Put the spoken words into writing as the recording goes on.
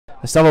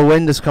The summer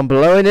wind has come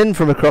blowing in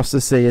from across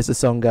the sea, as the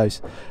song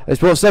goes.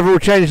 It's brought several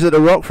changes at the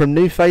Rock, from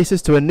new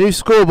faces to a new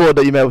scoreboard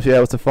that you may be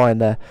able to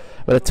find there.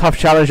 But a tough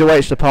challenge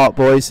awaits the Park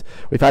boys.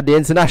 We've had the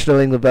international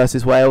England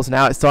versus Wales.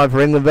 Now it's time for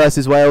England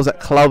versus Wales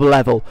at club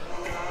level.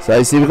 So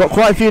you see, we've got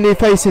quite a few new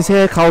faces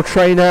here. Carl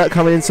Trainer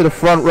coming into the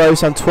front row.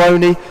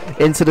 Santoni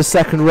into the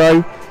second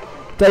row.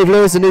 Dave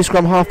Lewis, the new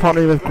scrum half,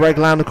 partnering with Greg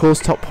Land, of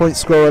course, top point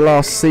scorer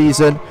last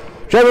season.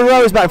 Joe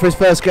Monroe is back for his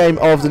first game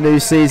of the new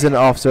season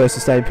after a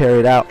sustained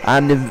period out.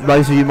 And if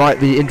most of you might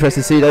be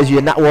interested to see those of you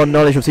in Nat 1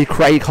 knowledge, you'll see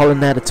Craig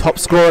Holland there, the top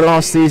scorer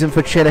last season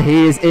for Chinner.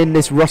 He is in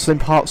this Rosslyn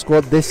Park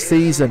squad this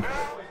season.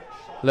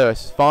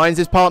 Lewis finds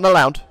his partner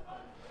Lound.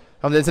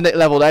 Comes into Nick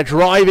Level there,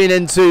 driving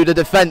into the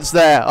defence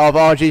there of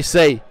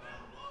RGC.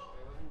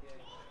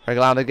 Craig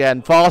Lound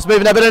again, fast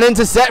moving there, but an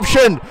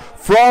interception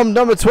from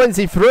number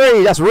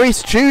 23. That's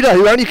Reece Tudor,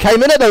 who only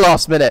came in at the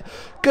last minute.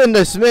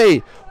 Goodness me,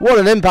 what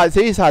an impact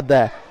he's had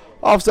there.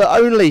 After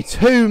only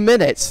 2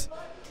 minutes,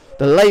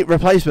 the late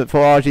replacement for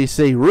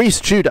RGC, Reece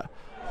Tudor.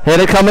 Here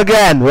they come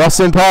again,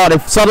 Rosslyn Park.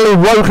 They've suddenly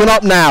woken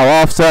up now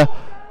after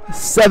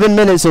 7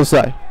 minutes or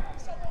so.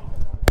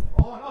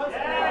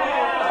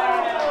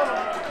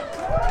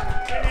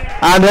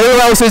 And who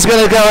else is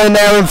going to go in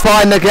there and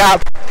find the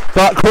gap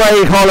but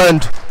Craig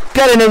Holland,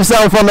 getting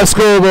himself on the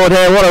scoreboard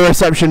here. What a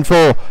reception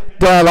for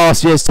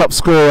last year's top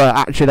scorer,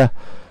 actually.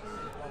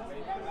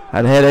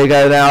 And here they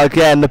go now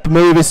again. The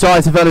move is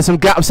starting to fill some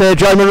gaps here.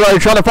 Joe Monroe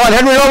trying to find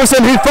Henry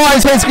Robertson, who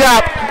finds his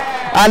gap.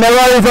 And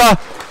they're over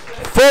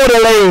for the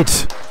lead.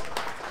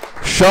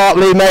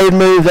 Sharply made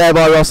move there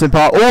by Rosslyn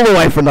Park, all the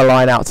way from the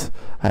line out.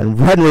 And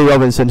Henry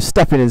Robinson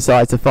stepping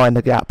inside to find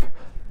the gap.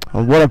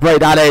 And what a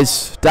break that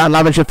is. Dan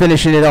Laventure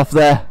finishing it off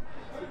there.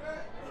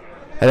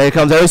 And here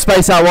comes there is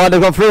space out wide.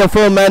 They've got 3 or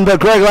 4 men,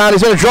 but Greg Land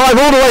is going to drive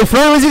all the way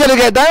through. Is he going to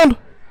get down?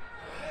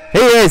 He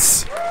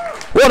is.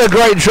 What a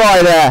great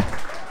try there.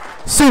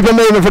 Super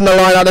movement from the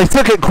line out. They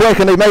took it quick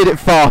and they made it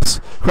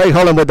fast. Craig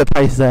Holland with the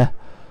pace there.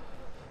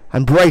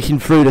 And breaking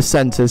through the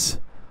centres.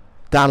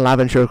 Dan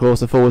Laventure, of course,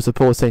 the forward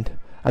supporting.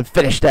 And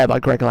finished there by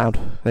Greg Lound.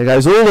 There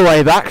goes all the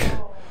way back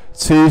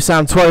to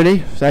Sam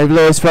Twoney. Dave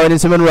Lewis throwing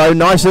into Monroe.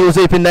 Nice little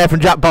zip in there from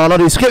Jack Barnard,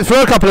 who skipped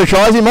through a couple of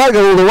tries. He might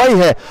go all the way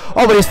here.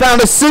 Oh, but he's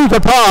found a super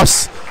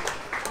pass.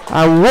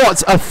 And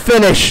what a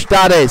finish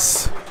that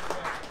is.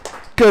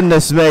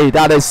 Goodness me,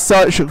 that is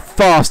such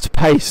fast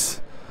pace.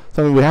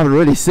 Something we haven't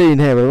really seen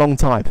here in a long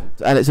time.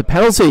 And it's a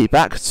penalty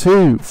back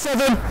to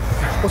 7.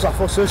 What's that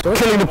for, sir?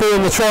 Killing the ball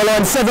on the try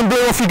line. 7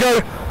 blue, off you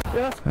go.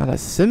 Yeah. And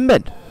that's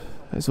Simbin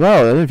as well.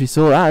 I don't know if you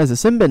saw that. There's a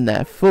Simbin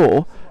there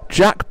for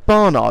Jack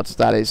Barnard.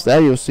 That is there.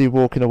 You'll see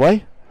walking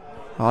away.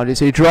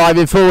 RGC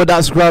driving forward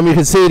that scrum. You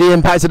can see the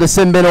impact of the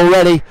Simbin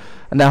already.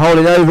 And they're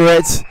holding over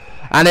it.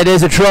 And it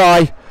is a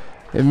try.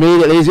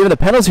 Immediately he's given a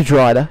penalty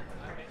try there.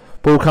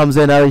 Ball comes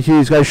in, Owen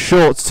Hughes goes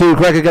short to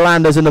Gregor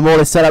Galanders in the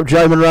Morley set up.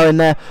 Joe Monroe in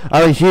there.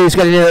 Owen Hughes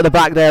getting in at the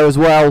back there as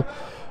well.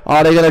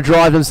 Are they going to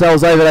drive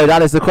themselves over though?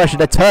 That is the question.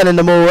 They're turning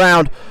them all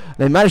around.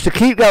 They managed to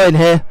keep going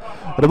here.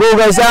 But the ball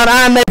goes down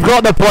and they've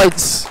got the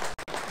points.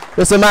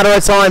 Just a matter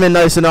of time in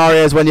those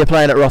scenarios when you're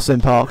playing at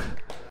Rosslyn Park.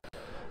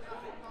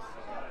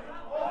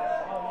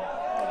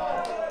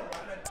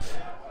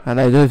 And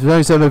they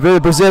do some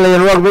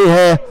Brazilian rugby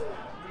here.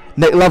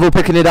 Nick Lovell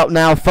picking it up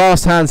now.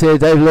 Fast hands here.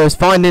 Dave Lewis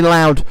finding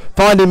Lound,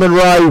 finding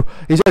Monroe.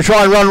 He's going to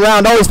try and run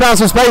round. Oh, he's found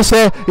some space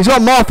here. He's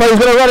got Martha. He's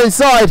going to run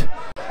inside.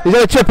 He's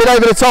going to chip it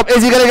over the top.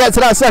 Is he going to get to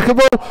that second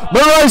ball?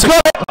 Monroe's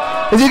got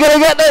it. Is he going to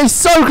get there? He's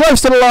so close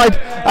to the line.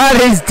 And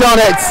he's done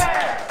it.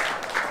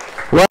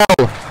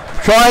 Well,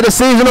 try the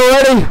season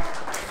already?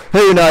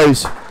 Who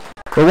knows?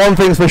 But one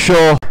thing's for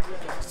sure.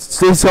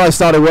 These guys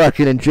started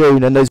working in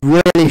June and there's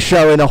really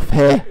showing off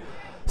here.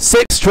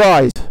 6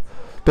 tries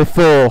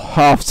before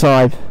half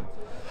time.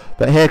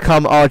 But here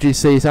come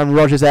RGC, Sam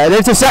Rogers there. An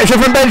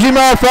interception from Benji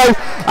Martho,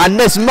 and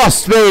this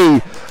must be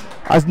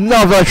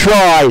another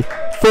try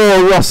for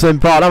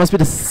Rosslyn Park. That must be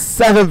the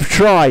 7th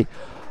try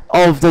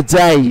of the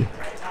day.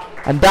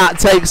 And that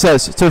takes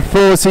us to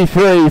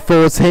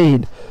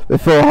 43-14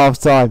 before half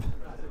time.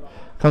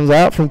 Comes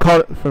out from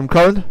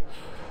Colin.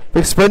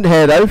 Big sprint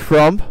here though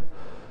from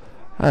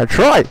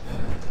try.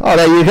 Oh,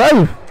 there you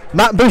go.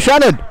 Matt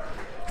Buchanan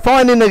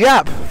finding the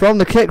gap from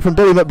the kick from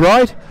Billy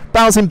McBride.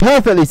 Bouncing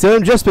perfectly to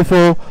him just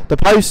before the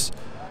post.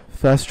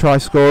 First try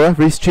scorer,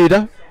 Reece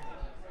Tudor.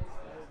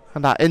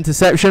 And that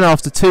interception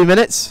after 2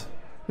 minutes.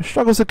 He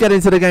struggles to get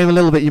into the game a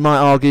little bit, you might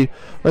argue.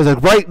 There's a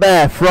break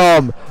there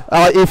from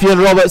Ethan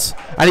Roberts.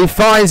 And he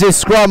finds his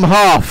scrum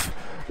half,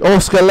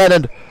 Oscar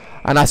Lennon.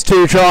 And that's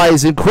 2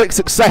 tries in quick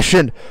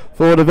succession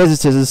for the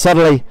visitors. And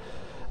suddenly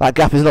that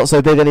gap is not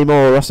so big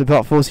anymore. Rosslyn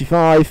Park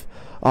 45,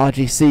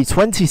 RGC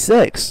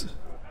 26.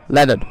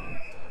 Lennon.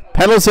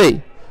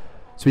 Penalty.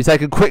 To be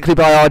taken quickly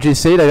by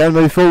RGC. They're going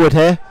to move forward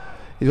here.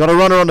 He's got a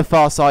runner on the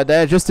far side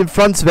there, just in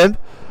front of him.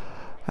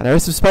 And there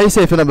is some space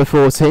here for number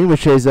 14,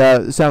 which is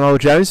Samuel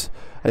Jones.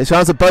 And it's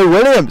down to Bo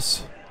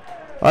Williams.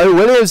 Bo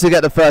Williams to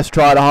get the first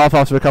try at the half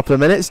after a couple of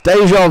minutes.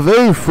 Deja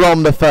vu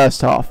from the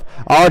first half.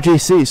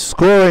 RGC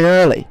scoring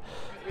early.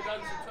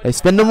 They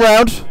spin them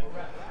round.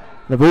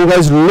 The ball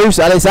goes loose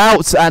and it's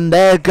out, and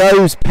there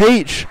goes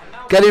Peach,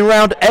 getting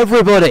round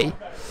everybody.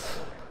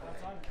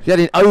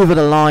 Getting over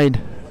the line.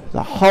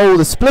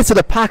 The split of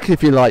the pack,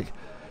 if you like,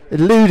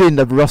 eluding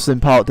the Rosslyn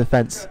Park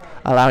defence,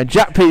 allowing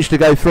Jack Peach to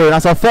go through, and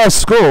that's our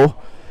first score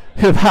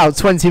in about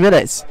 20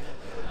 minutes.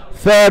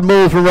 Third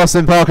maul from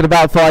Rosslyn Park in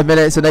about 5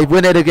 minutes, and they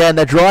win it again.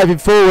 They're driving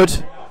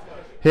forward.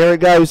 Here it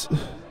goes.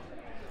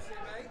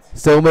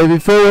 Still moving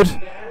forward,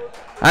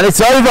 and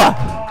it's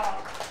over.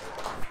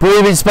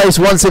 Breathing space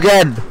once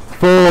again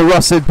for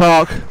Rosslyn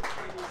Park.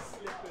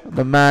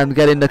 The man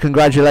getting the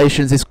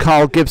congratulations is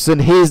Carl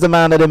Gibson. He's the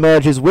man that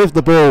emerges with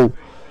the ball.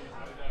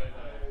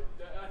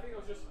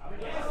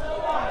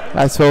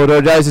 That's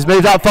forward. Jones has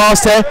moved up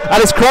fast here,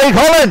 and it's Craig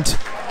Holland.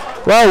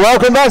 Well,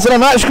 welcome back to the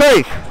match,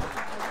 Craig.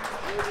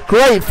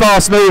 Great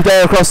fast move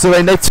there across the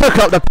ring. They took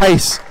up the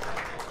pace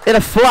in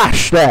a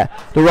flash there,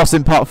 the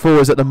Rosslyn Park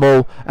forwards at the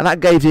maul, and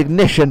that gave the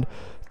ignition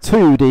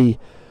to the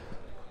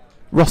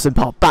Rosslyn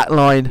Park back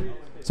line.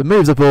 So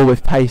moves the ball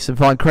with pace and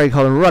find Craig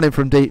Holland running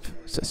from deep.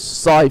 So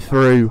side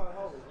through.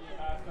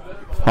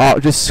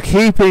 Park just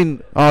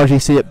keeping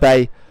RGC at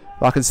bay.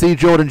 I can see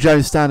Jordan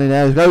Jones standing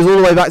there. He goes all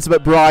the way back to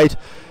McBride.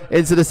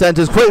 Into the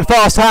centres, quick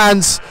fast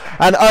hands,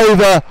 and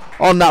over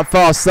on that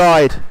far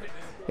side.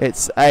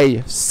 It's a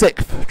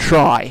 6th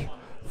try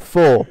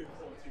for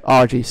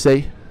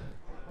RGC.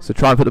 So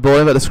try and put the ball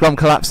in, but the scrum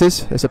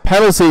collapses. It's a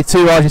penalty to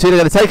RGC. They're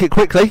going to take it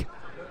quickly.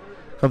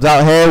 Comes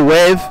out here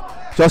with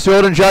Josh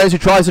Jordan Jones, who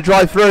tries to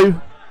drive through.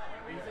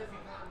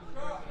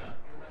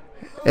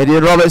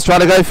 Ian Roberts trying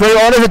to go through.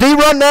 Oh, there's a deep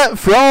run there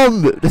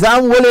from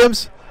Dan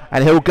Williams,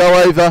 and he'll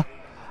go over.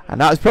 And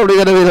that's probably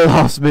going to be the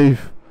last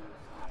move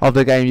of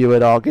the game, you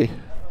would argue.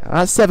 And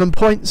that's 7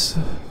 points.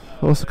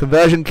 Also,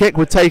 conversion kick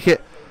would take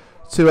it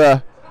to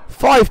a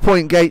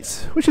 5-point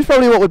gate, which is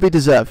probably what would be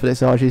deserved for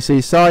this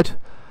RGC side.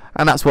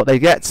 And that's what they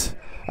get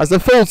as the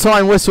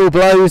full-time whistle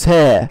blows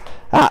here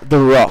at the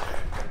Rock.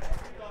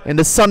 In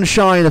the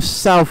sunshine of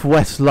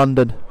southwest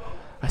London,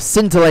 a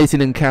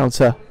scintillating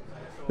encounter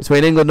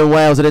between England and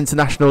Wales at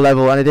international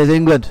level, and it is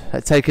England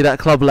that take it at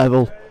club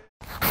level